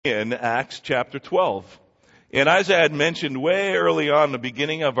In Acts chapter 12. And as I had mentioned way early on, the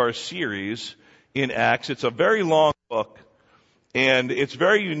beginning of our series in Acts, it's a very long book. And it's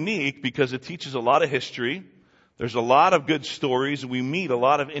very unique because it teaches a lot of history. There's a lot of good stories. We meet a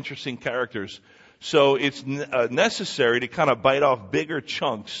lot of interesting characters. So it's necessary to kind of bite off bigger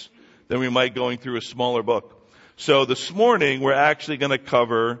chunks than we might going through a smaller book. So this morning, we're actually going to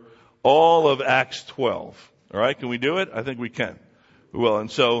cover all of Acts 12. All right, can we do it? I think we can. We will.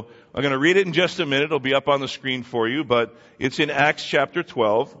 And so I'm going to read it in just a minute. It'll be up on the screen for you, but it's in Acts chapter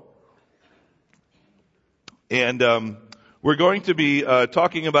 12. And we're going to be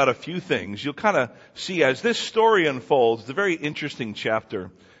talking about a few things. You'll kind of see as this story unfolds, it's a very interesting chapter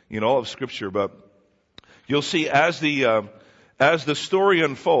in all of Scripture, but you'll see as the story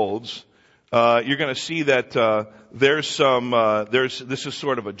unfolds, you're going to see that this is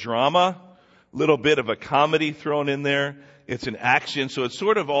sort of a drama, little bit of a comedy thrown in there. It's an action, so it's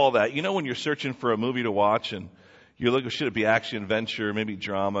sort of all that. You know when you're searching for a movie to watch and you're looking, should it be action, adventure, maybe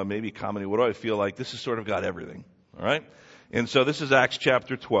drama, maybe comedy? What do I feel like? This has sort of got everything, all right? And so this is Acts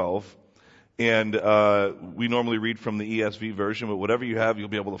chapter 12, and we normally read from the ESV version, but whatever you have, you'll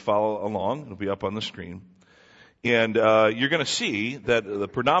be able to follow along. It'll be up on the screen. And you're going to see that the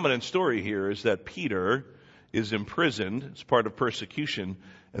predominant story here is that Peter is imprisoned as part of persecution,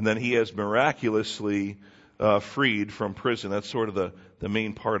 and then he has miraculously freed from prison. That's sort of the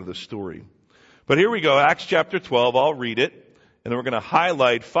main part of the story. But here we go, Acts chapter 12. I'll read it, and then we're going to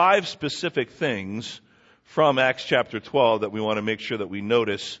highlight 5 specific things from Acts chapter 12 that we want to make sure that we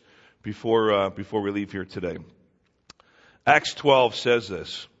notice before we leave here today. Acts 12 says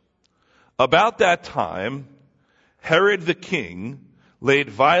this: About that time, Herod the king laid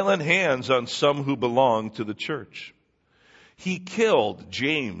violent hands on some who belonged to the church. He killed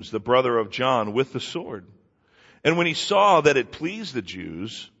James, the brother of John, with the sword. And when he saw that it pleased the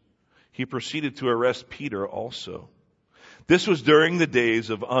Jews, he proceeded to arrest Peter also. This was during the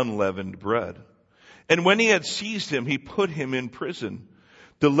days of unleavened bread. And when he had seized him, he put him in prison,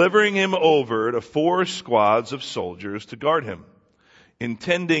 delivering him over to 4 squads of soldiers to guard him,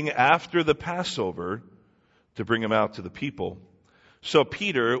 intending after the Passover to bring him out to the people. So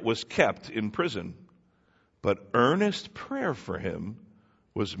Peter was kept in prison, but earnest prayer for him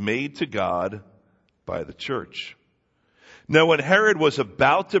was made to God by the church. Now when Herod was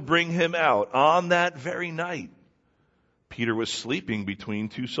about to bring him out on that very night, Peter was sleeping between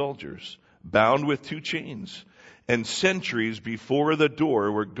 2 soldiers, bound with 2 chains, and sentries before the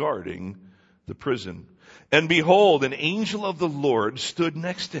door were guarding the prison. And behold, an angel of the Lord stood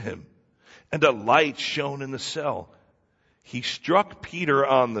next to him, and a light shone in the cell. He struck Peter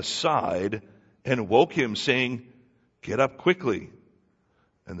on the side and woke him, saying, "Get up quickly."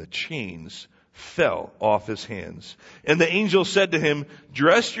 And the chains fell off his hands. And the angel said to him,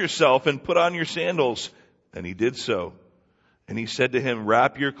 "Dress yourself and put on your sandals." And he did so. And he said to him,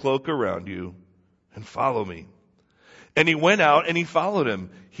 "Wrap your cloak around you and follow me." And he went out and he followed him.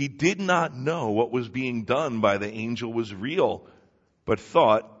 He did not know what was being done by the angel was real, but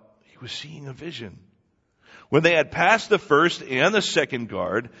thought he was seeing a vision. When they had passed the first and the second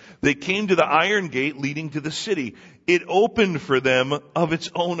guard, they came to the iron gate leading to the city. It opened for them of its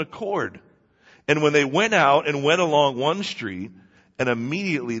own accord. And when they went out and went along one street, and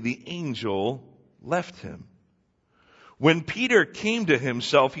immediately the angel left him. When Peter came to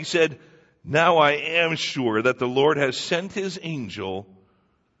himself, he said, "Now I am sure that the Lord has sent his angel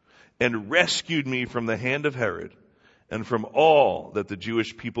and rescued me from the hand of Herod and from all that the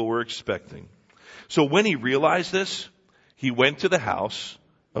Jewish people were expecting." So when he realized this, he went to the house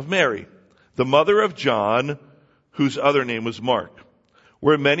of Mary, the mother of John, whose other name was Mark,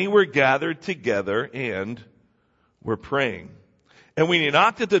 where many were gathered together and were praying. And when he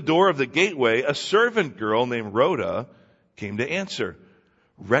knocked at the door of the gateway, a servant girl named Rhoda came to answer.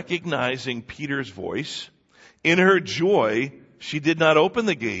 Recognizing Peter's voice, in her joy, she did not open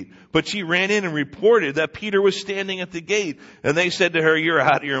the gate, but she ran in and reported that Peter was standing at the gate. And they said to her, "You're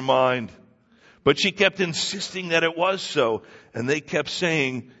out of your mind." But she kept insisting that it was so. And they kept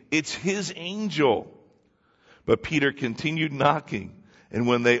saying, "It's his angel." But Peter continued knocking. And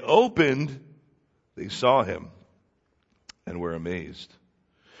when they opened, they saw him and were amazed.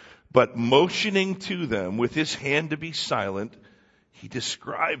 But motioning to them with his hand to be silent, he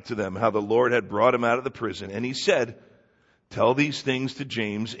described to them how the Lord had brought him out of the prison. And he said, "Tell these things to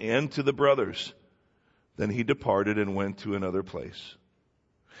James and to the brothers." Then he departed and went to another place.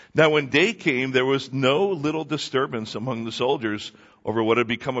 Now when day came, there was no little disturbance among the soldiers over what had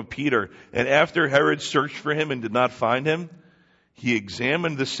become of Peter. And after Herod searched for him and did not find him, he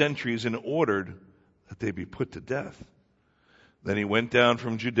examined the sentries and ordered that they be put to death. Then he went down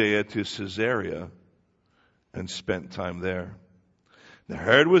from Judea to Caesarea and spent time there. Now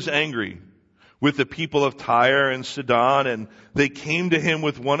Herod was angry with the people of Tyre and Sidon, and they came to him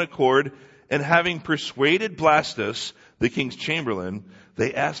with one accord, and having persuaded Blastus, the king's chamberlain,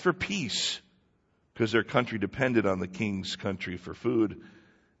 they asked for peace, because their country depended on the king's country for food.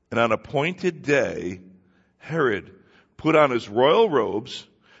 And on appointed day, Herod put on his royal robes,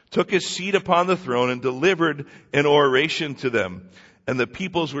 took his seat upon the throne, and delivered an oration to them. And the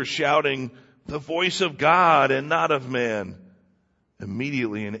peoples were shouting, "The voice of God and not of man."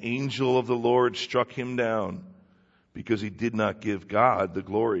 Immediately an angel of the Lord struck him down, because he did not give God the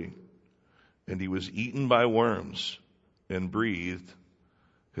glory. And he was eaten by worms and breathed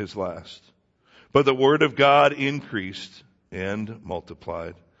his last. But the word of God increased and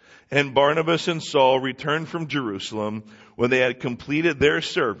multiplied. And Barnabas and Saul returned from Jerusalem when they had completed their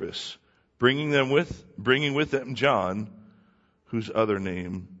service, bringing with them John, whose other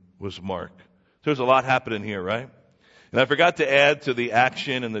name was Mark. So there's a lot happening here, right? And I forgot to add to the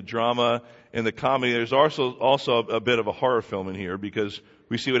action and the drama and the comedy, there's also a bit of a horror film in here, because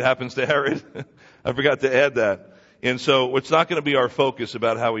we see what happens to Herod. I forgot to add that. And so it's not going to be our focus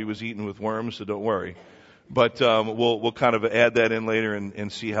about how he was eaten with worms, so don't worry. But we'll kind of add that in later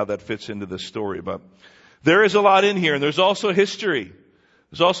and see how that fits into this story. But there is a lot in here, and there's also history.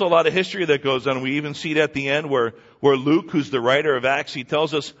 There's also a lot of history that goes on. We even see it at the end where Luke, who's the writer of Acts, he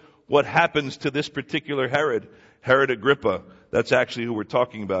tells us what happens to this particular Herod. Herod Agrippa. That's actually who we're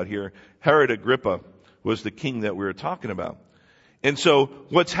talking about here. Herod Agrippa was the king that we were talking about. And so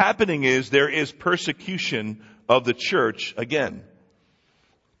what's happening is there is persecution of the church again.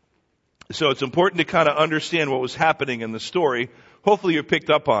 So it's important to kind of understand what was happening in the story. Hopefully you picked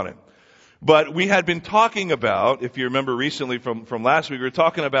up on it. But we had been talking about, if you remember recently from last week, we were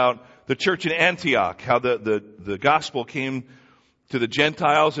talking about the church in Antioch, how the gospel came to the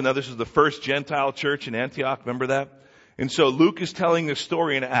Gentiles, and now this is the first Gentile church in Antioch. Remember that? And so Luke is telling the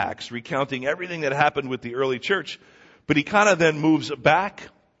story in Acts, recounting everything that happened with the early church, but he kind of then moves back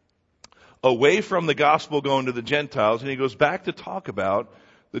away from the gospel going to the Gentiles, and he goes back to talk about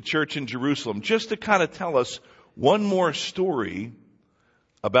the church in Jerusalem, just to kind of tell us one more story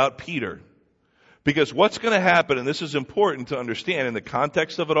about Peter. Because what's going to happen, and this is important to understand in the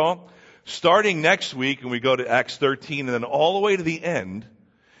context of it all, starting next week, and we go to Acts 13, and then all the way to the end,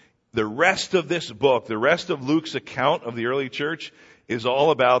 the rest of this book, the rest of Luke's account of the early church, is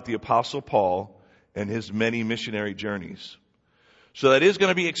all about the Apostle Paul and his many missionary journeys. So that is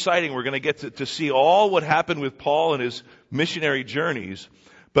going to be exciting. We're going to get to see all what happened with Paul and his missionary journeys.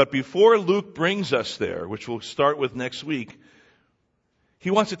 But before Luke brings us there, which we'll start with next week, he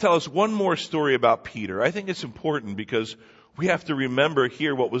wants to tell us one more story about Peter. I think it's important because we have to remember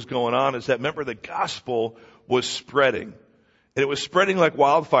here what was going on is that, remember, the gospel was spreading. And it was spreading like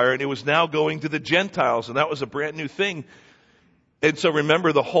wildfire, and it was now going to the Gentiles, and that was a brand new thing. And so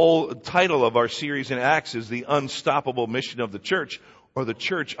remember, the whole title of our series in Acts is The Unstoppable Mission of the Church, or the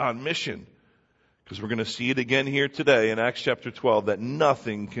Church on Mission. Because we're going to see it again here today in Acts chapter 12, that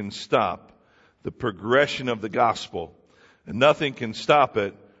nothing can stop the progression of the gospel. And nothing can stop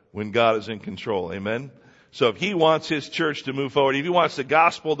it when God is in control. Amen? So if he wants his church to move forward, if he wants the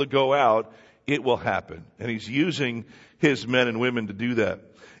gospel to go out, it will happen. And he's using his men and women to do that.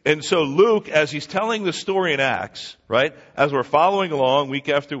 And so Luke, as he's telling the story in Acts, right, as we're following along week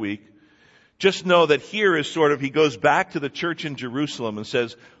after week, just know that here is sort of, he goes back to the church in Jerusalem and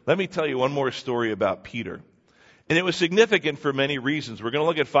says, let me tell you one more story about Peter. And it was significant for many reasons. We're going to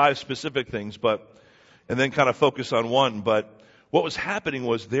look at 5 specific things, and then kind of focus on one. But what was happening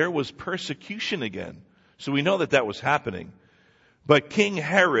was there was persecution again. So we know that was happening. But King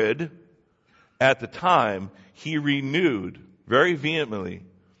Herod, at the time, he renewed very vehemently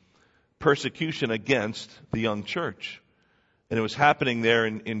persecution against the young church. And it was happening there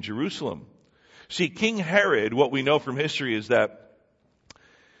in Jerusalem. See, King Herod, what we know from history is that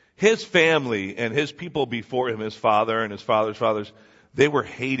his family and his people before him, his father and his father's fathers, they were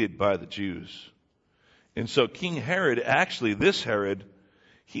hated by the Jews. And so King Herod, actually this Herod,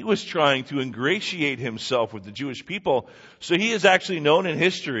 he was trying to ingratiate himself with the Jewish people. So he is actually known in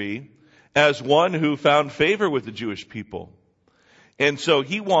history as one who found favor with the Jewish people. And so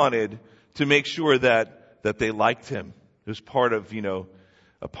he wanted to make sure that they liked him. It was part of,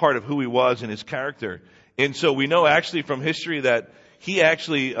 a part of who he was and his character. And so we know actually from history that he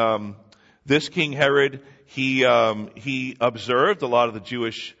actually, this King Herod, he observed a lot of the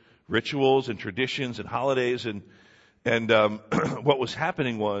Jewish rituals and traditions and holidays, and what was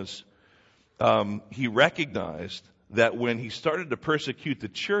happening was he recognized that when he started to persecute the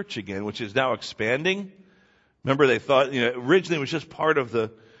church again, which is now expanding, Remember, they thought, originally it was just part of they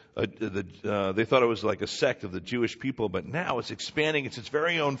thought it was like a sect of the Jewish people, but now it's expanding. It's its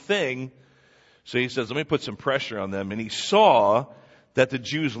very own thing. So he says, let me put some pressure on them. And he saw that the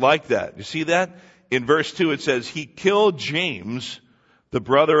Jews liked that. You see that? In verse 2 it says, he killed James, the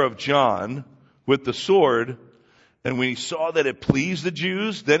brother of John, with the sword. And when he saw that it pleased the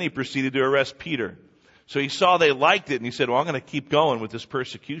Jews, then he proceeded to arrest Peter. So he saw they liked it, and he said, well, I'm going to keep going with this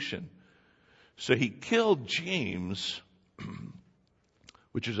persecution. So he killed James,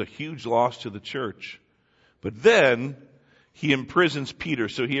 which is a huge loss to the church. But then he imprisons Peter.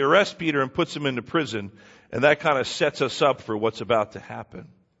 So he arrests Peter and puts him into prison, and that kind of sets us up for what's about to happen.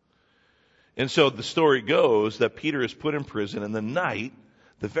 And so the story goes that Peter is put in prison, and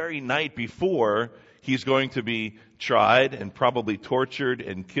the very night before he's going to be tried and probably tortured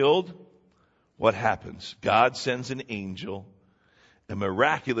and killed, what happens? God sends an angel, and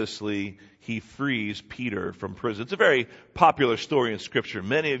miraculously he frees Peter from prison. It's a very popular story in Scripture.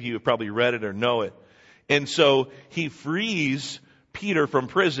 Many of you have probably read it or know it. And so he frees Peter from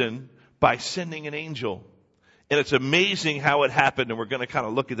prison by sending an angel. And it's amazing how it happened, and we're going to kind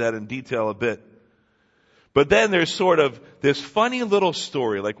of look at that in detail a bit. But then there's sort of this funny little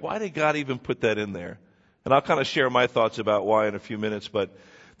story, like why did God even put that in there? And I'll kind of share my thoughts about why in a few minutes, but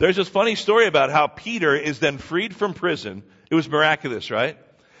there's this funny story about how Peter is then freed from prison. It was miraculous, right?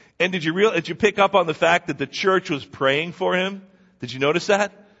 And did you pick up on the fact that the church was praying for him? Did you notice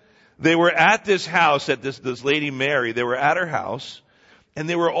that? They were at this house, at this lady Mary, they were at her house, and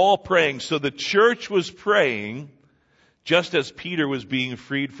they were all praying. So the church was praying just as Peter was being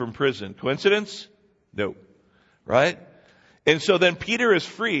freed from prison. Coincidence? No. Right? And so then Peter is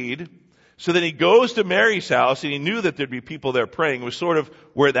freed. So then he goes to Mary's house, and he knew that there'd be people there praying. It was sort of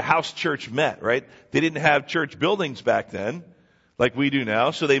where the house church met, right? They didn't have church buildings back then, like we do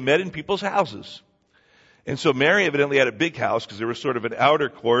now, so they met in people's houses. And so Mary evidently had a big house, because there was sort of an outer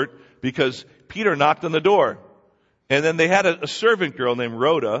court, because Peter knocked on the door. And then they had a servant girl named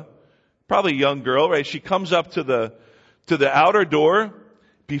Rhoda, probably a young girl, right? She comes up to the outer door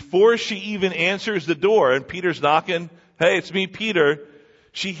before she even answers the door, and Peter's knocking. Hey, it's me, Peter.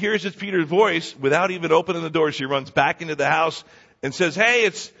 She hears it's Peter's voice. Without even opening the door, she runs back into the house and says, hey,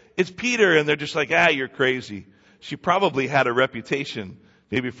 it's Peter. And they're just like, you're crazy. She probably had a reputation,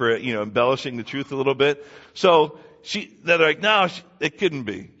 maybe for, embellishing the truth a little bit. So they're like, no, it couldn't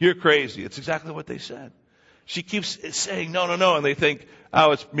be. You're crazy. It's exactly what they said. She keeps saying, no. And they think,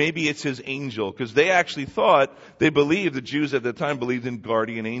 maybe it's his angel. Because they believed, the Jews at the time believed in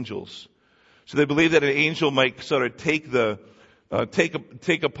guardian angels. So they believed that an angel might sort of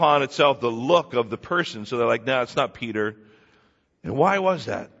take upon itself the look of the person. So they're like, no, it's not Peter. And why was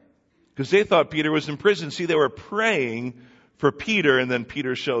that? Because they thought Peter was in prison. See, they were praying for Peter, and then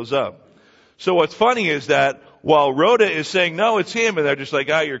Peter shows up. So what's funny is that while Rhoda is saying, no, it's him, and they're just like,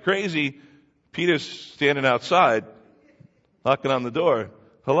 you're crazy, Peter's standing outside, knocking on the door.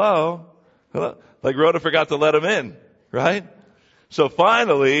 Hello? Like Rhoda forgot to let him in, right? So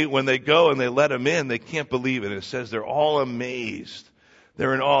finally, when they go and they let him in, they can't believe it. It says they're all amazed.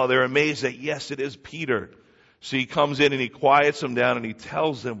 They're in awe. They're amazed that, yes, it is Peter. So he comes in and he quiets them down and he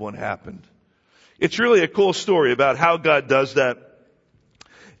tells them what happened. It's really a cool story about how God does that.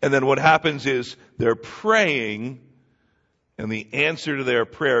 And then what happens is they're praying, and the answer to their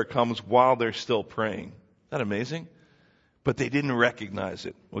prayer comes while they're still praying. Isn't that amazing? But they didn't recognize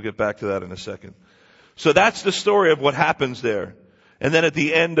it. We'll get back to that in a second. So that's the story of what happens there. And then at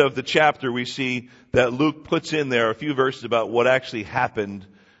the end of the chapter, we see that Luke puts in there a few verses about what actually happened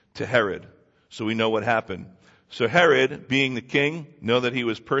to Herod. So we know what happened. So Herod, being the king, know that he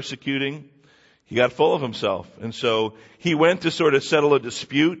was persecuting. He got full of himself. And so he went to sort of settle a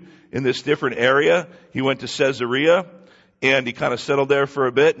dispute in this different area. He went to Caesarea, and he kind of settled there for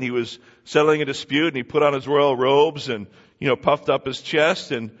a bit, and he was settling a dispute, and he put on his royal robes and, puffed up his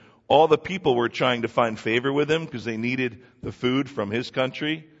chest, and all the people were trying to find favor with him because they needed the food from his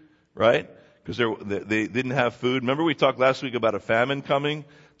country, right? Because they didn't have food. Remember we talked last week about a famine coming?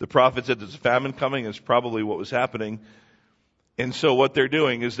 The prophet said there's a famine coming. It's probably what was happening. And so what they're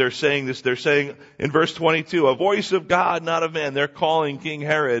doing is they're saying this. They're saying in verse 22, a voice of God, not of man. They're calling King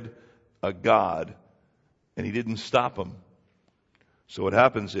Herod a god. And he didn't stop them. So what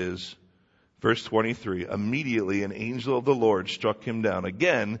happens is, verse 23, immediately an angel of the Lord struck him down.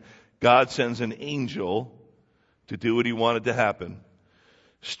 Again, God sends an angel to do what he wanted to happen.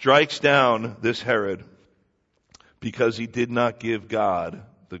 Strikes down this Herod because he did not give God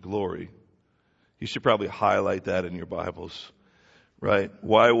the glory. You should probably highlight that in your Bibles, right?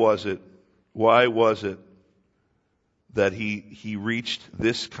 Why was it that he reached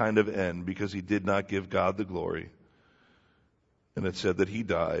this kind of end because he did not give God the glory. And it said that he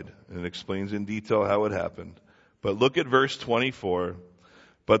died, and it explains in detail how it happened. But look at verse 24.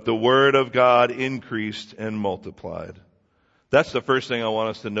 But the word of God increased and multiplied. That's the first thing I want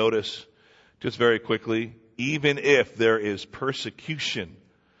us to notice just very quickly. Even if there is persecution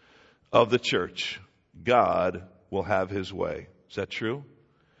of the church, God will have his way. Is that true?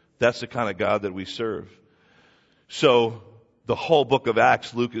 That's the kind of God that we serve. So the whole book of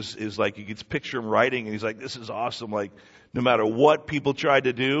Acts, Luke is like, you can picture him writing, and he's like, this is awesome. Like, no matter what people tried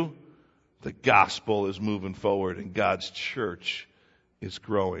to do, the gospel is moving forward, and God's church is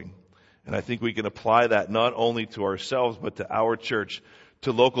growing. And I think we can apply that not only to ourselves, but to our church,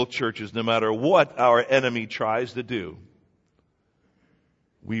 to local churches. No matter what our enemy tries to do,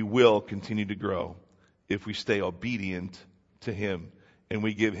 we will continue to grow if we stay obedient to him and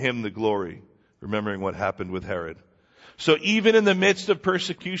we give him the glory, remembering what happened with Herod. So even in the midst of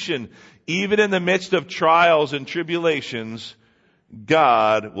persecution, even in the midst of trials and tribulations,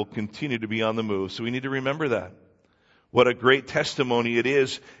 God will continue to be on the move. So we need to remember that. What a great testimony it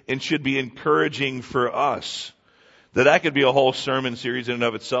is, and should be encouraging for us. That could be a whole sermon series in and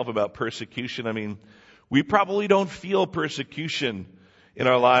of itself about persecution. I mean, we probably don't feel persecution in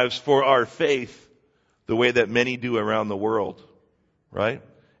our lives for our faith the way that many do around the world, right?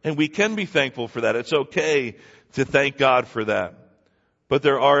 And we can be thankful for that. It's okay to thank God for that. But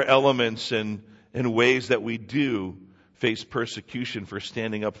there are elements and ways that we do face persecution for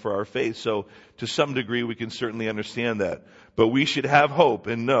standing up for our faith. So to some degree, we can certainly understand that. But we should have hope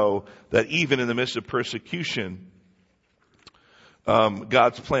and know that even in the midst of persecution,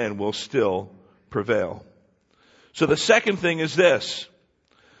 God's plan will still prevail. So the second thing is this.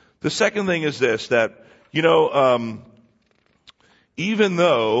 That, even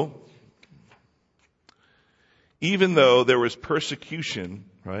though there was persecution,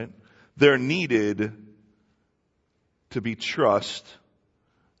 right, there needed to be trust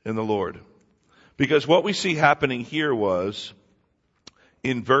in the Lord. Because what we see happening here was,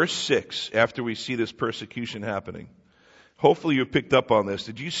 in verse 6, after we see this persecution happening, hopefully you picked up on this.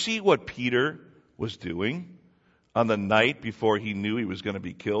 Did you see what Peter was doing on the night before he knew he was going to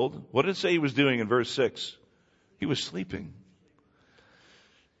be killed? What did it say he was doing in verse 6? He was sleeping.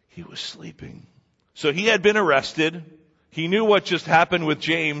 He was sleeping. So he had been arrested. He knew what just happened with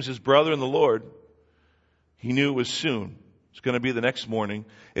James, his brother in the Lord. He knew it was soon. It's going to be the next morning.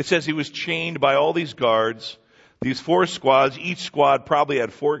 It says he was chained by all these guards, these 4 squads. Each squad probably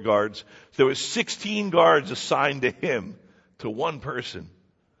had 4 guards. So there was 16 guards assigned to him, to one person.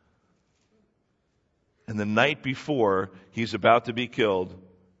 And the night before he's about to be killed,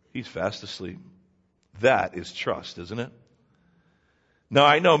 he's fast asleep. That is trust, isn't it? Now,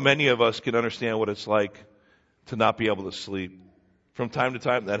 I know many of us can understand what it's like to not be able to sleep. From time to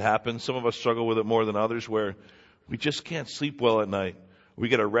time that happens. Some of us struggle with it more than others, where we just can't sleep well at night. We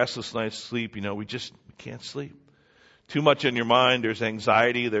get a restless night's sleep, we just can't sleep. Too much in your mind, there's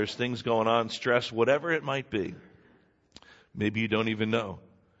anxiety, there's things going on, stress, whatever it might be. Maybe you don't even know.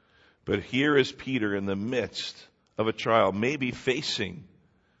 But here is Peter in the midst of a trial, maybe facing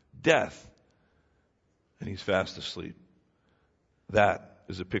death, and he's fast asleep. That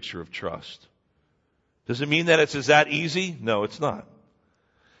is a picture of trust. Does it mean that it's that easy? No, it's not.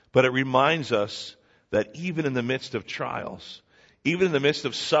 But it reminds us that even in the midst of trials, even in the midst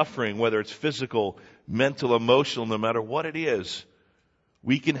of suffering, whether it's physical, mental, emotional, no matter what it is,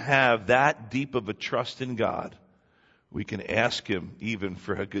 we can have that deep of a trust in God. We can ask him even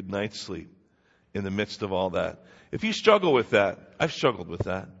for a good night's sleep in the midst of all that. If you struggle with that, I've struggled with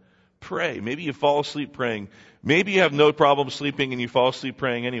that. Pray. Maybe you fall asleep praying. Maybe you have no problem sleeping and you fall asleep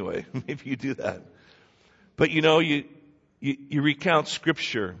praying anyway. Maybe you do that. But you recount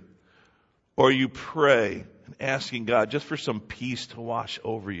Scripture, or you pray and asking God just for some peace to wash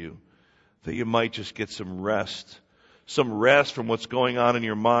over you, that you might just get some rest from what's going on in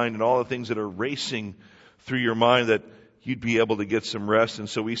your mind and all the things that are racing through your mind, that you'd be able to get some rest. And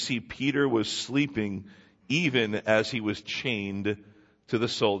so we see Peter was sleeping even as he was chained to the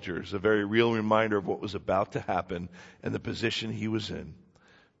soldiers, a very real reminder of what was about to happen and the position he was in.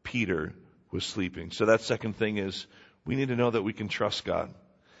 Peter was sleeping. So that second thing is, we need to know that we can trust God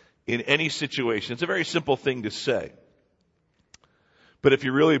in any situation. It's a very simple thing to say. But if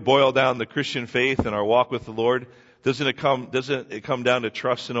you really boil down the Christian faith and our walk with the Lord, doesn't it come down to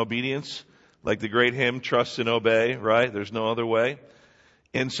trust and obedience? Like the great hymn, trust and obey, right? There's no other way.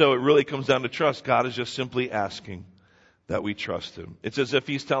 And so it really comes down to trust. God is just simply asking that we trust him. It's as if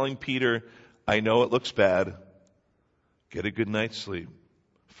he's telling Peter, I know it looks bad. Get a good night's sleep.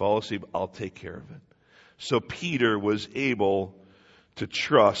 Fall asleep. I'll take care of it. So Peter was able to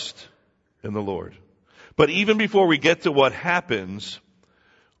trust in the Lord. But even before we get to what happens,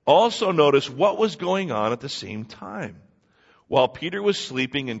 also notice what was going on at the same time. While Peter was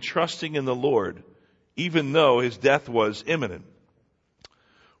sleeping and trusting in the Lord, even though his death was imminent.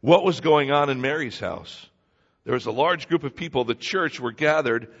 What was going on in Mary's house? There was a large group of people, the church were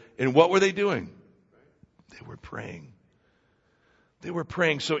gathered, and what were they doing? They were praying. They were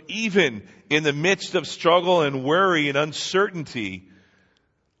praying. So even in the midst of struggle and worry and uncertainty,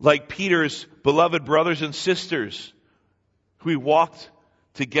 like Peter's beloved brothers and sisters who he walked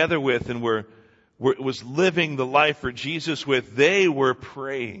together with and was living the life for Jesus with, they were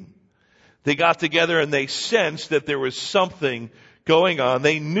praying. They got together and they sensed that there was something going on.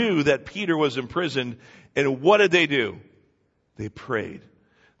 They knew that Peter was imprisoned. And what did they do? They prayed.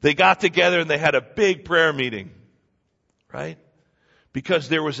 They got together and they had a big prayer meeting. Right? Because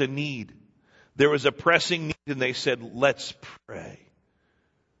there was a need. There was a pressing need and they said, let's pray.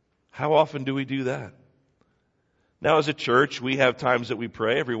 How often do we do that? Now as a church, we have times that we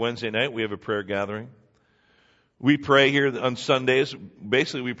pray. Every Wednesday night we have a prayer gathering. We pray here on Sundays.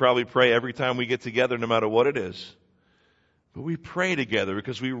 Basically, we probably pray every time we get together, no matter what it is. But we pray together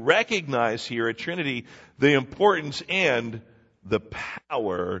because we recognize here at Trinity the importance and the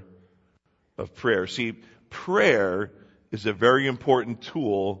power of prayer. See, prayer is a very important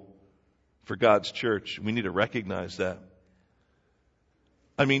tool for God's church. We need to recognize that.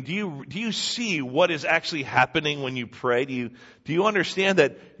 I mean, do you see what is actually happening when you pray? Do you understand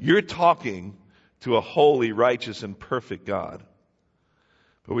that you're talking to a holy, righteous, and perfect God?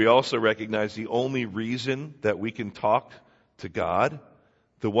 But we also recognize the only reason that we can talk to God,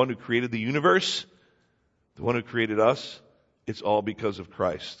 the one who created the universe, the one who created us, it's all because of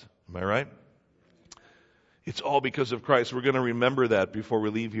Christ. Am I right? It's all because of Christ. We're going to remember that before we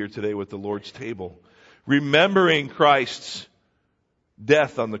leave here today with the Lord's table. Remembering Christ's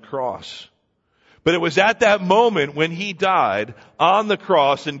death on the cross. But it was at that moment when he died on the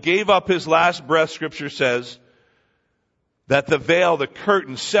cross and gave up his last breath, Scripture says, that the veil, the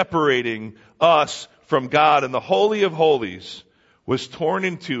curtain separating us from God and the Holy of Holies was torn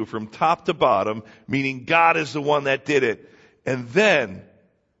in two from top to bottom, meaning God is the one that did it. And then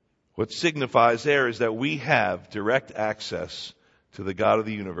what signifies there is that we have direct access to the God of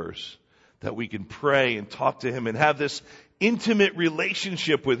the universe, that we can pray and talk to him and have this intimate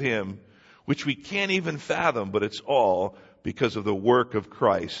relationship with him, which we can't even fathom, but it's all because of the work of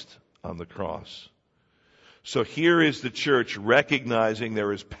Christ on the cross. So here is the church recognizing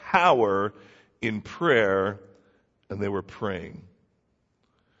there is power in prayer, and they were praying.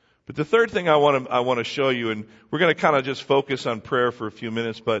 But the third thing I want to show you, and we're going to kind of just focus on prayer for a few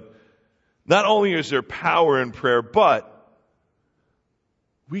minutes, but not only is there power in prayer, but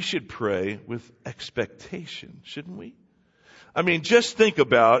we should pray with expectation, shouldn't we? I mean, just think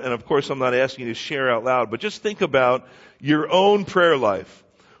about, and of course I'm not asking you to share out loud, but just think about your own prayer life.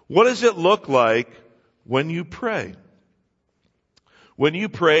 What does it look like when you pray? When you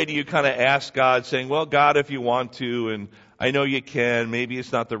pray, do you kind of ask God saying, well, God, if you want to, and I know you can, maybe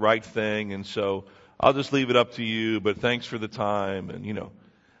it's not the right thing, and so I'll just leave it up to you, but thanks for the time, and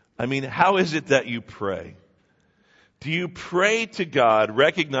I mean, how is it that you pray? Do you pray to God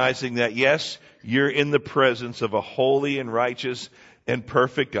recognizing that, yes, you're in the presence of a holy and righteous and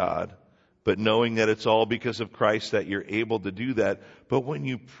perfect God, but knowing that it's all because of Christ that you're able to do that? But when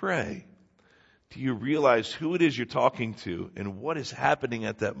you pray, do you realize who it is you're talking to and what is happening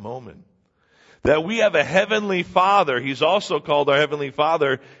at that moment? That we have a heavenly Father. He's also called our Heavenly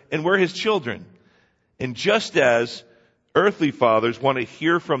Father, and we're His children. And just as earthly fathers want to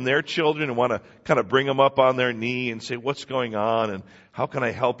hear from their children and want to kind of bring them up on their knee and say, what's going on and how can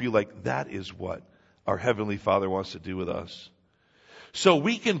I help you? Like, that is what our Heavenly Father wants to do with us. So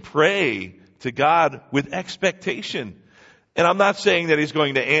we can pray to God with expectation. And I'm not saying that He's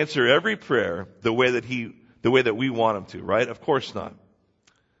going to answer every prayer the way that we want Him to, right? Of course not.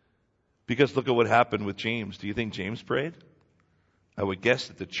 Because look at what happened with James. Do you think James prayed? I would guess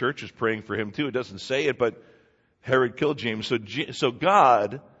that the church is praying for him too. It doesn't say it, but Herod killed James. So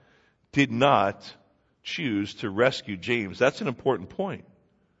God did not choose to rescue James. That's an important point.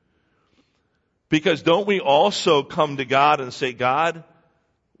 Because don't we also come to God and say, God,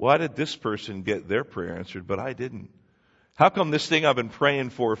 why did this person get their prayer answered, but I didn't? How come this thing I've been praying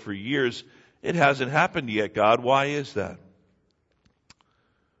for years, it hasn't happened yet, God? Why is that?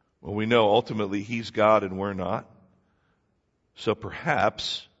 Well, we know ultimately He's God and we're not. So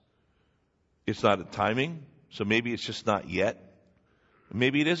perhaps it's not a timing. So maybe it's just not yet.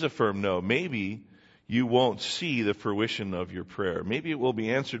 Maybe it is a firm no. Maybe you won't see the fruition of your prayer. Maybe it will be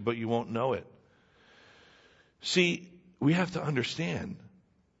answered, but you won't know it. See, we have to understand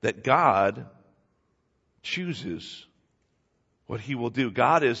that God chooses what he will do.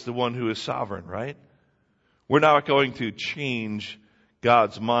 God is the one who is sovereign, right? We're not going to change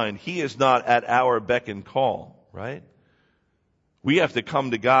God's mind. He is not at our beck and call, right? We have to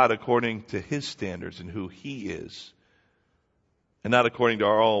come to God according to his standards and who he is, and not according to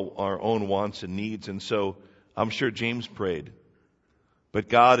our own wants and needs. And so I'm sure James prayed, but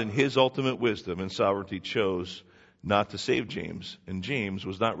God in his ultimate wisdom and sovereignty chose not to save James, and James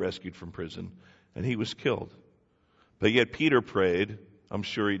was not rescued from prison, and he was killed. But yet Peter prayed, I'm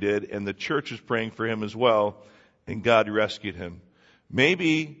sure he did, and the church was praying for him as well, and God rescued him.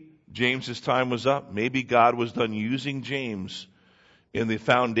 Maybe James's time was up. Maybe God was done using James in the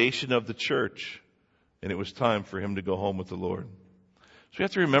foundation of the church, and it was time for him to go home with the Lord. So we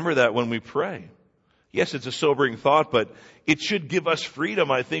have to remember that when we pray. Yes, it's a sobering thought, but it should give us freedom,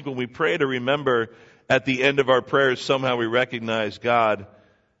 I think, when we pray, to remember at the end of our prayers, somehow we recognize, God,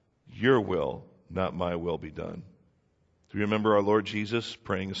 your will, not my will, be done. Do you remember our Lord Jesus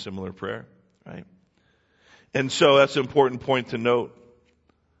praying a similar prayer? Right? And so that's an important point to note,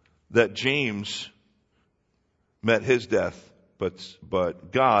 that James met his death,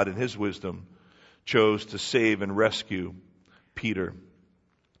 but God, in his wisdom, chose to save and rescue Peter.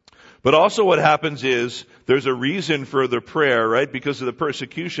 But also what happens is there's a reason for the prayer, right? Because of the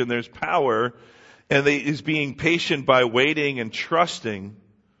persecution, there's power, and he's being patient by waiting and trusting.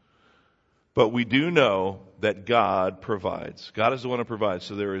 But we do know that God provides. God is the one who provides.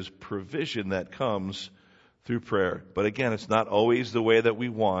 So there is provision that comes through prayer. But again, it's not always the way that we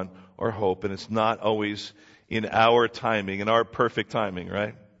want or hope, and it's not always in our timing, in our perfect timing,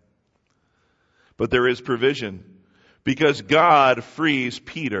 right? But there is provision, because God frees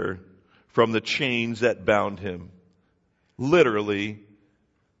Peter from the chains that bound him. Literally,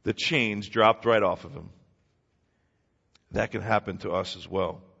 the chains dropped right off of him. That can happen to us as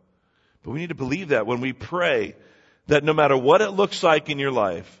well. But we need to believe that when we pray, that no matter what it looks like in your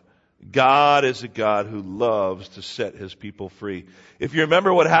life, God is a God who loves to set his people free. If you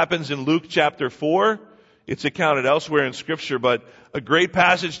remember what happens in Luke chapter 4, it's accounted elsewhere in Scripture, but a great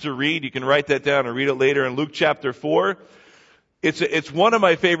passage to read. You can write that down and read it later. In Luke chapter 4, it's one of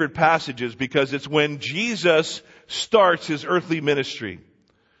my favorite passages, because it's when Jesus starts his earthly ministry,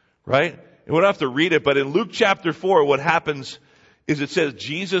 right? And we don't have to read it, but in Luke chapter 4, what happens is it says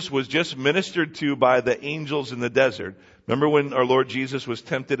Jesus was just ministered to by the angels in the desert. Remember when our Lord Jesus was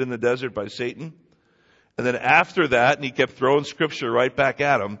tempted in the desert by Satan? And then after that, and he kept throwing Scripture right back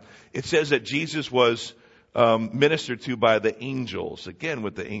at him, it says that Jesus was ministered to by the angels, again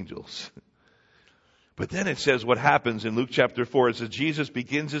with the angels. But then it says what happens in Luke chapter 4 is that Jesus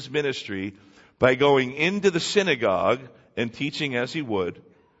begins his ministry by going into the synagogue and teaching as he would.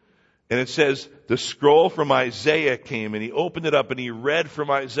 And it says the scroll from Isaiah came, and he opened it up and he read from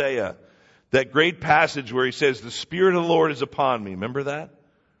Isaiah. That great passage where he says, the Spirit of the Lord is upon me. Remember that?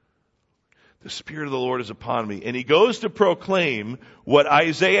 The Spirit of the Lord is upon me. And he goes to proclaim what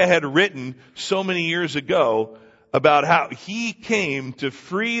Isaiah had written so many years ago about how he came to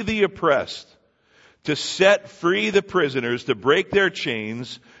free the oppressed, to set free the prisoners, to break their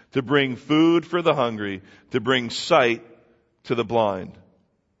chains, to bring food for the hungry, to bring sight to the blind.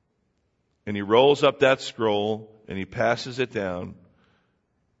 And he rolls up that scroll and he passes it down.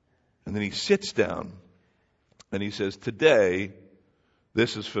 And then he sits down and he says, today,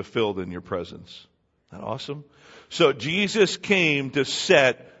 this is fulfilled in your presence. Isn't that awesome? So Jesus came to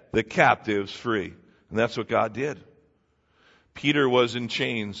set the captives free. And that's what God did. Peter was in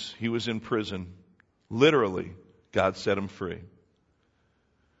chains. He was in prison. Literally, God set him free.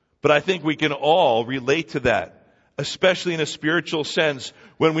 But I think we can all relate to that, especially in a spiritual sense,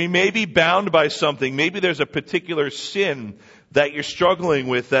 when we may be bound by something. Maybe there's a particular sin that you're struggling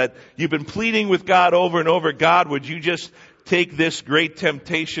with, that you've been pleading with God over and over. God, would you just take this great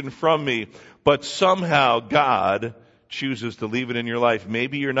temptation from me? But somehow God chooses to leave it in your life.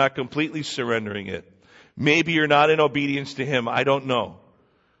 Maybe you're not completely surrendering it. Maybe you're not in obedience to him. I don't know.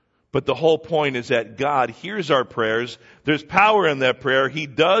 But the whole point is that God hears our prayers. There's power in that prayer. He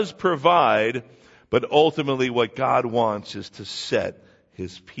does provide. But ultimately what God wants is to set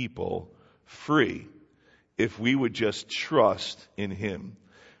his people free, if we would just trust in him.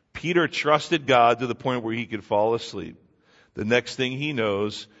 Peter trusted God to the point where he could fall asleep. The next thing he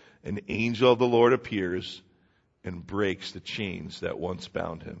knows, an angel of the Lord appears and breaks the chains that once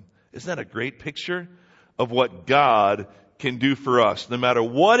bound him. Isn't that a great picture of what God can do for us, no matter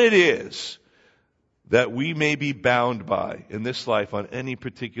what it is that we may be bound by in this life on any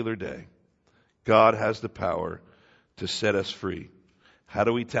particular day? God has the power to set us free. How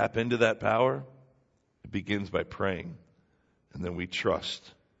do we tap into that power? It begins by praying, and then we trust.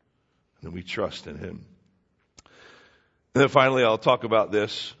 And then we trust in him. And then finally, I'll talk about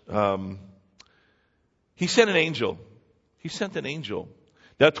this. He sent an angel. He sent an angel.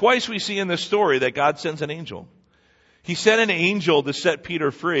 Now, twice we see in this story that God sends an angel. He sent an angel to set Peter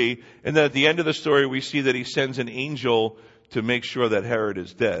free, and then at the end of the story, we see that he sends an angel to make sure that Herod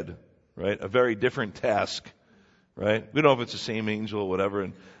is dead, right? A very different task, right? We don't know if it's the same angel or whatever.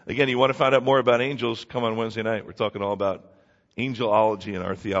 And again, you want to find out more about angels, come on Wednesday night. We're talking all about angelology in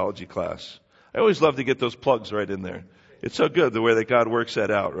our theology class. I always love to get those plugs right in there. It's so good the way that God works that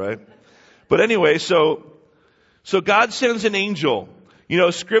out, right? But anyway, so God sends an angel. You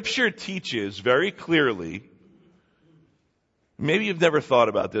know, Scripture teaches very clearly, maybe you've never thought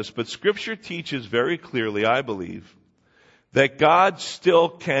about this, but Scripture teaches very clearly, I believe, that God still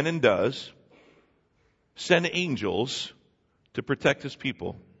can and does send angels to protect his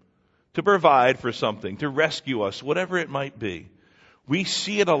people, to provide for something, to rescue us, whatever it might be. We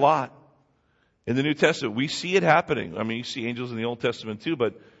see it a lot in the New Testament. We see it happening. I mean, you see angels in the Old Testament too,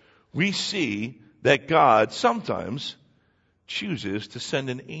 but we see that God sometimes chooses to send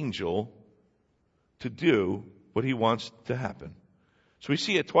an angel to do what he wants to happen. So we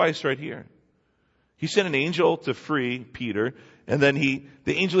see it twice right here. He sent an angel to free Peter, and then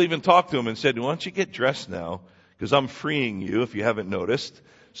the angel even talked to him and said, why don't you get dressed now? Because I'm freeing you, if you haven't noticed.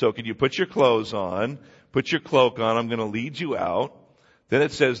 So could you put your clothes on, put your cloak on, I'm going to lead you out. Then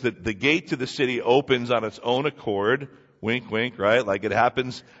it says that the gate to the city opens on its own accord. Wink, wink, right? Like it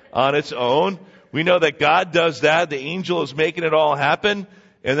happens on its own. We know that God does that. The angel is making it all happen,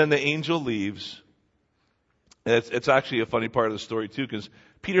 and then the angel leaves. And it's actually a funny part of the story too, because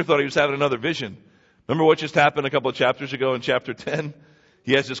Peter thought he was having another vision. Remember what just happened a couple of chapters ago in chapter 10?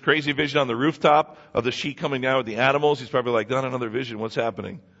 He has this crazy vision on the rooftop of the sheep coming down with the animals. He's probably like, not another vision. What's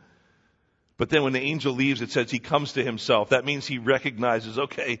happening? But then when the angel leaves, it says he comes to himself. That means he recognizes,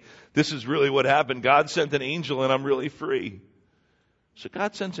 okay, this is really what happened. God sent an angel and I'm really free. So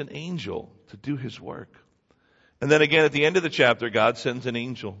God sends an angel to do his work. And then again at the end of the chapter, God sends an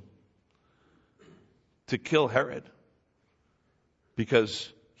angel to kill Herod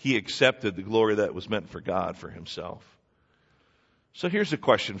because he accepted the glory that was meant for God for himself. So here's a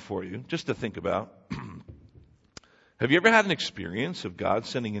question for you, just to think about. Have you ever had an experience of God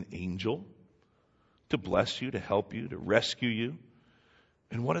sending an angel to bless you, to help you, to rescue you?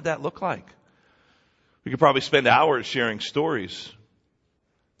 And what did that look like? We could probably spend hours sharing stories.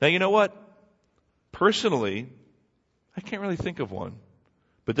 Now, you know what? Personally, I can't really think of one.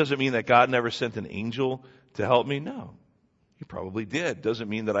 But does it mean that God never sent an angel to help me? No. He probably did. Doesn't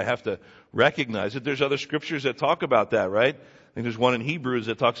mean that I have to recognize it. There's other scriptures that talk about that, right? I think there's one in Hebrews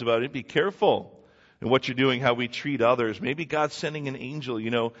that talks about it. Be careful in what you're doing, how we treat others. Maybe God's sending an angel, you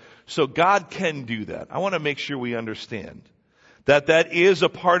know. So God can do that. I want to make sure we understand that that is a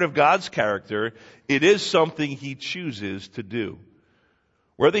part of God's character. It is something he chooses to do.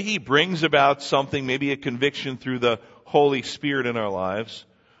 Whether he brings about something, maybe a conviction through the Holy Spirit in our lives,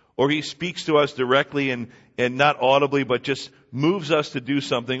 or he speaks to us directly and not audibly, but just moves us to do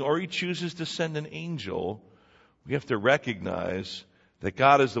something, or he chooses to send an angel, we have to recognize that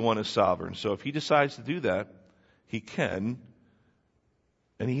God is the one who is sovereign. So if he decides to do that, he can,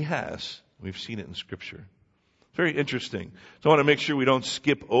 and he has. We've seen it in Scripture. It's very interesting. So I want to make sure we don't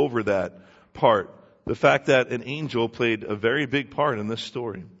skip over that part. The fact that an angel played a very big part in this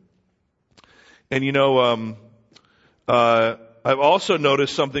story. And you know, I've also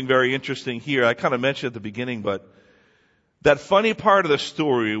noticed something very interesting here. I kind of mentioned at the beginning, but that funny part of the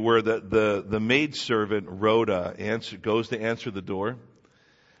story where the maidservant, Rhoda, goes to answer the door,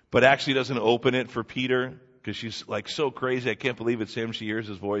 but actually doesn't open it for Peter because she's like so crazy. I can't believe it's him. She hears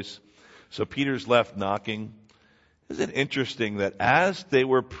his voice. So Peter's left knocking. Isn't it interesting that as they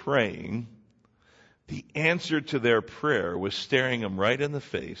were praying, the answer to their prayer was staring them right in the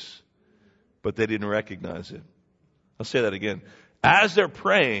face, but they didn't recognize it. I'll say that again. As they're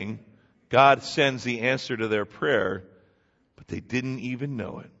praying, God sends the answer to their prayer, but they didn't even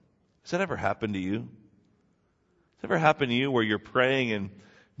know it. Has that ever happened to you? Has it ever happened to you where you're praying and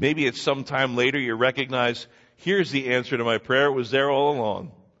maybe it's some time later you recognize, here's the answer to my prayer. It was there all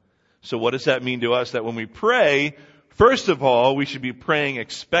along. So what does that mean to us? That when we pray, first of all, we should be praying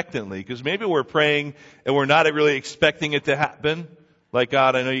expectantly, because maybe we're praying and we're not really expecting it to happen. Like,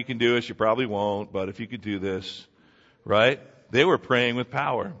 God, I know you can do this. You probably won't, but if you could do this, right? They were praying with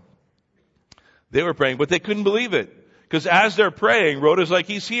power. They were praying, but they couldn't believe it. Because as they're praying, Rhoda's like,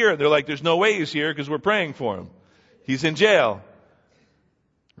 he's here. And they're like, there's no way he's here because we're praying for him. He's in jail.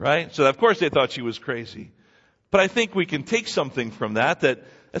 Right? So of course they thought she was crazy. But I think we can take something from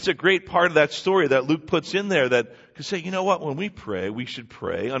that's a great part of that story that Luke puts in there that can say, you know what, when we pray, we should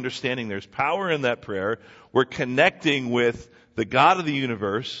pray, understanding there's power in that prayer. We're connecting with the God of the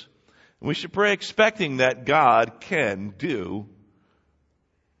universe. And we should pray expecting that God can do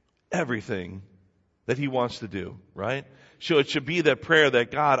everything that He wants to do, right? So it should be that prayer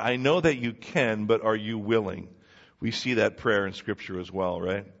that, God, I know that you can, but are you willing? We see that prayer in Scripture as well,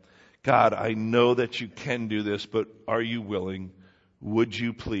 right? God, I know that you can do this, but are you willing? Would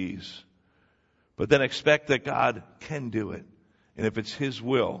you please? But then expect that God can do it. And if it's His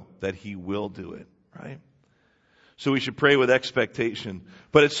will, that He will do it, right? So we should pray with expectation.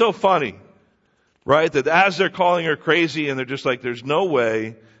 But it's so funny, right? That as they're calling her crazy and they're just like, there's no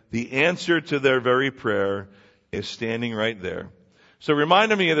way, the answer to their very prayer is standing right there. So it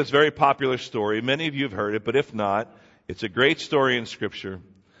reminded me of this very popular story. Many of you have heard it, but if not, it's a great story in Scripture.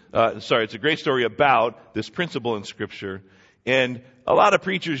 It's a great story about this principle in Scripture. And a lot of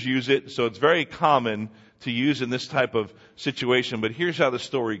preachers use it, so it's very common to use in this type of situation. But here's how the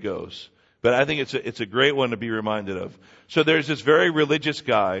story goes. But I think it's a great one to be reminded of. So there's this very religious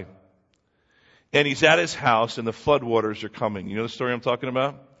guy, and he's at his house, and the floodwaters are coming. You know the story I'm talking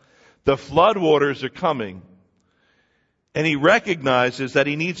about? The floodwaters are coming, and he recognizes that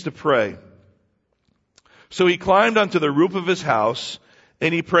he needs to pray. So he climbed onto the roof of his house,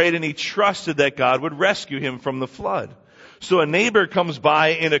 and he prayed, and he trusted that God would rescue him from the flood. So a neighbor comes by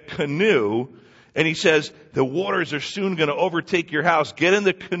in a canoe, and he says, the waters are soon going to overtake your house. Get in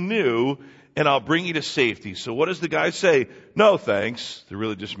the canoe, and I'll bring you to safety. So what does the guy say? No, thanks, the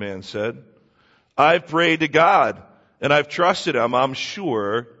religious man said. I've prayed to God, and I've trusted Him. I'm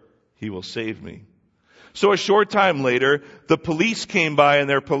sure He will save me. So a short time later, the police came by in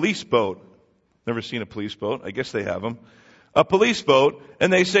their police boat. Never seen a police boat. I guess they have them. A police boat,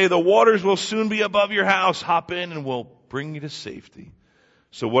 and they say, the waters will soon be above your house. Hop in, and we'll bring you to safety.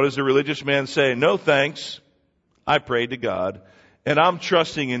 So what does the religious man say? No thanks. I prayed to God, and I'm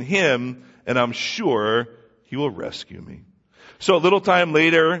trusting in Him, and I'm sure He will rescue me. So a little time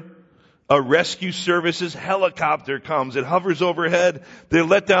later, a rescue services helicopter comes. It hovers overhead. They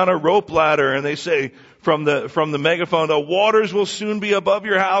let down a rope ladder, and they say from the megaphone, the waters will soon be above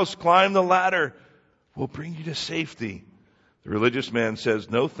your house. Climb the ladder. We'll bring you to safety. The religious man says,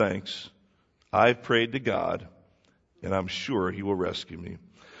 no thanks. I've prayed to God, and I'm sure He will rescue me.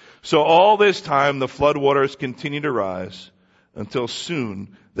 So all this time, the floodwaters continue to rise until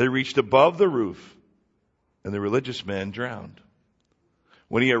soon they reached above the roof, and the religious man drowned.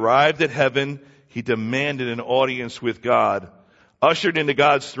 When he arrived at heaven, he demanded an audience with God. Ushered into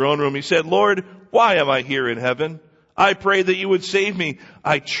God's throne room, he said, Lord, why am I here in heaven? I prayed that you would save me.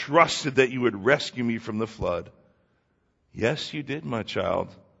 I trusted that you would rescue me from the flood. Yes, you did, my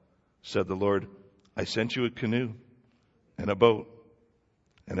child, said the Lord. I sent you a canoe and a boat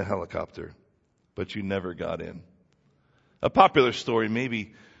and a helicopter, but you never got in. A popular story,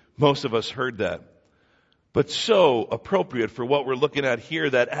 maybe most of us heard that, but so appropriate for what we're looking at here,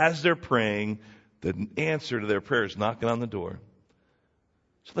 that as they're praying, the answer to their prayer is knocking on the door.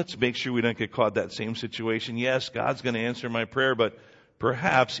 So let's make sure we don't get caught in that same situation. Yes, God's going to answer my prayer, but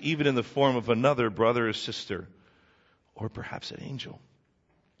perhaps even in the form of another brother or sister, or perhaps an angel.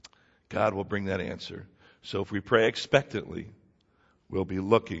 God will bring that answer. So if we pray expectantly, we'll be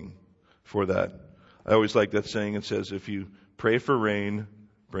looking for that. I always like that saying. It says, if you pray for rain,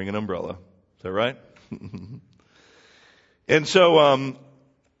 bring an umbrella. Is that right? And so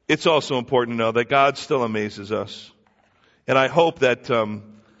it's also important to know that God still amazes us. And I hope that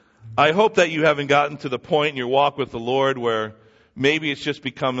you haven't gotten to the point in your walk with the Lord where maybe it's just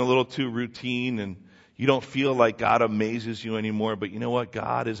become a little too routine and you don't feel like God amazes you anymore. But you know what?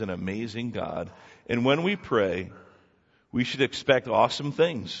 God is an amazing God. And when we pray, we should expect awesome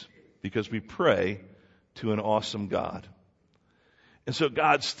things because we pray to an awesome God. And so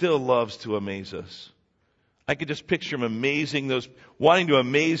God still loves to amaze us. I could just picture Him wanting to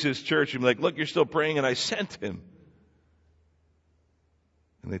amaze His church and be like, look, you're still praying and I sent Him.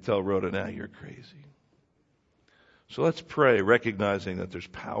 And they tell Rhoda, now you're crazy. So let's pray, recognizing that there's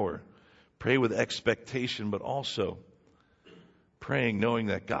power. Pray with expectation, but also praying knowing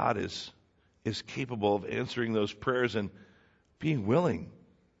that God is capable of answering those prayers and being willing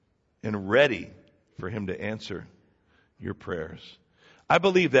and ready for Him to answer your prayers. I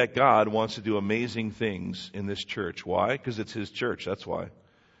believe that God wants to do amazing things in this church. Why? Because it's His church. That's why.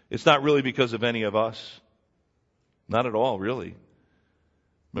 It's not really because of any of us. Not at all, really.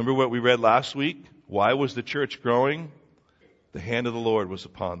 Remember what we read last week? Why was the church growing? The hand of the Lord was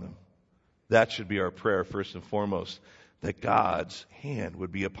upon them. That should be our prayer first and foremost, that God's hand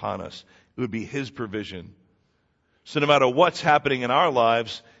would be upon us. It would be His provision. So no matter what's happening in our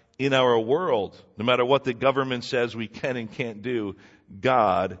lives, in our world, no matter what the government says we can and can't do,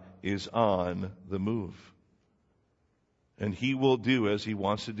 God is on the move. And He will do as He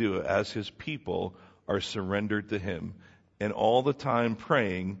wants to do as His people are surrendered to Him. And all the time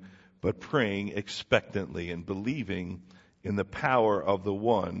praying, but praying expectantly and believing in the power of the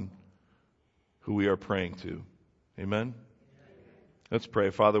one who we are praying to. Amen? Let's pray.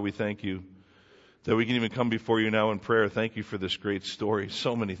 Father, we thank You that we can even come before You now in prayer. Thank You for this great story.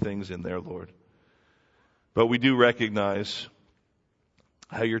 So many things in there, Lord. But we do recognize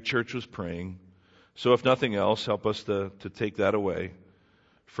how Your church was praying. So if nothing else, help us to take that away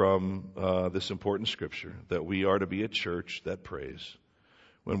from this important scripture, that we are to be a church that prays.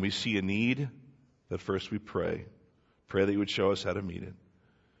 When we see a need, that first we pray. Pray that You would show us how to meet it.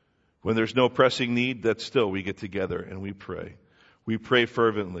 When there's no pressing need, that still we get together and we pray. We pray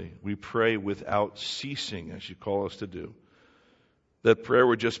fervently. We pray without ceasing, as You call us to do. That prayer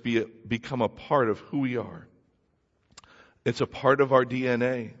would just become a part of who we are. It's a part of our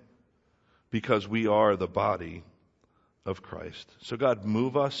DNA because we are the body of Christ. So God,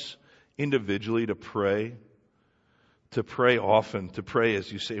 move us individually to pray often, to pray,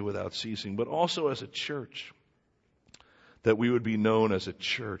 as You say, without ceasing, but also as a church, that we would be known as a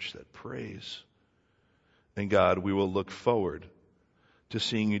church that prays. And God, we will look forward to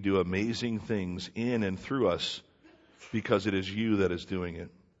seeing You do amazing things in and through us because it is You that is doing it.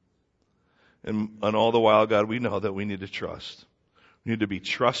 And all the while, God, we know that we need to trust. We need to be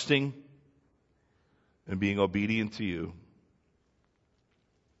trusting and being obedient to You.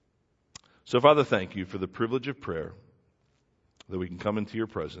 So, Father, thank You for the privilege of prayer, that we can come into Your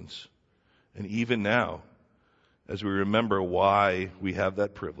presence. And even now, as we remember why we have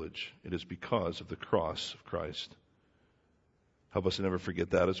that privilege, it is because of the cross of Christ. Help us to never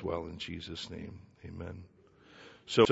forget that as well. In Jesus' name, amen.